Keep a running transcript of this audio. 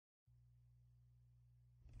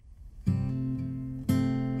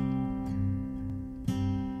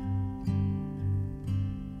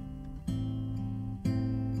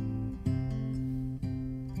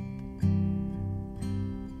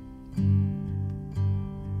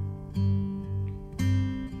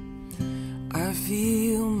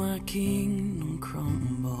feel my kingdom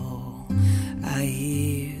crumble. I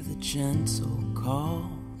hear the gentle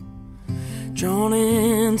call, drawn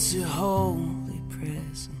into holy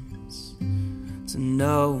presence, to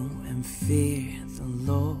know and fear the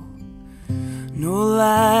Lord. No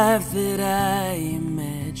life that I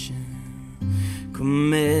imagine could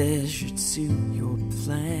measure to your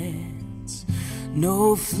plans.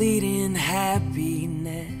 No fleeting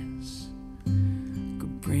happiness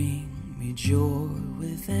could bring me joy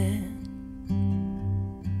within.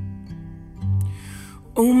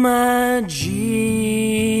 Oh my Jesus,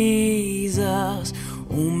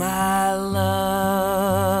 oh my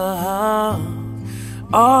love,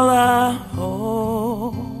 all I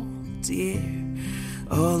hold dear,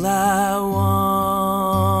 all I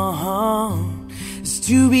want is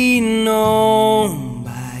to be known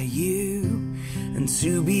by you and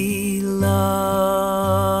to be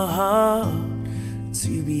loved,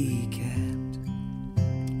 to be kept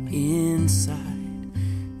inside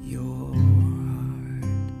your heart.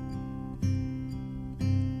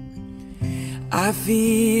 I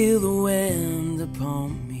feel the wind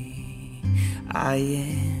upon me, I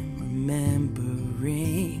am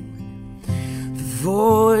remembering the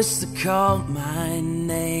voice that called my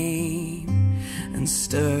name and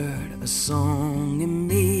stirred a song in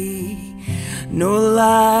me. No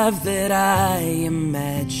life that I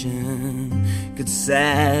imagine could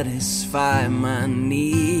satisfy my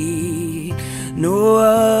need. No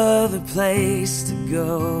other place to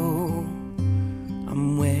go,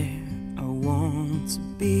 I'm where I want to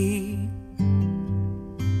be.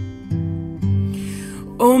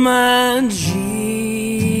 Oh my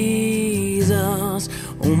Jesus,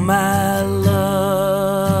 oh my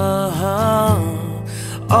love,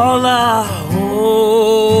 all I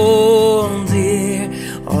hold dear,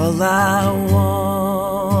 all I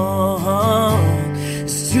want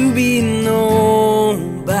is to be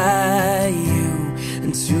known by you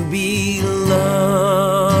and to be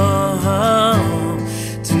loved,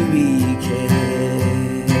 to be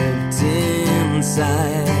kept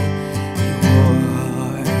inside your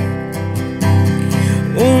heart.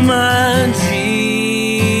 Oh my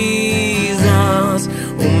Jesus,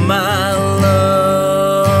 oh my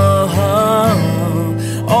love,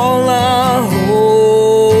 all I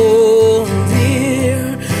hold dear,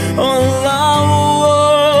 all I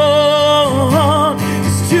want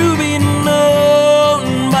is to be known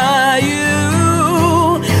by you,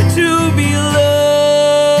 to be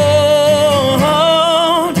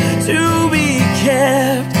loved, to be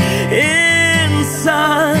kept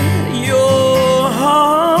inside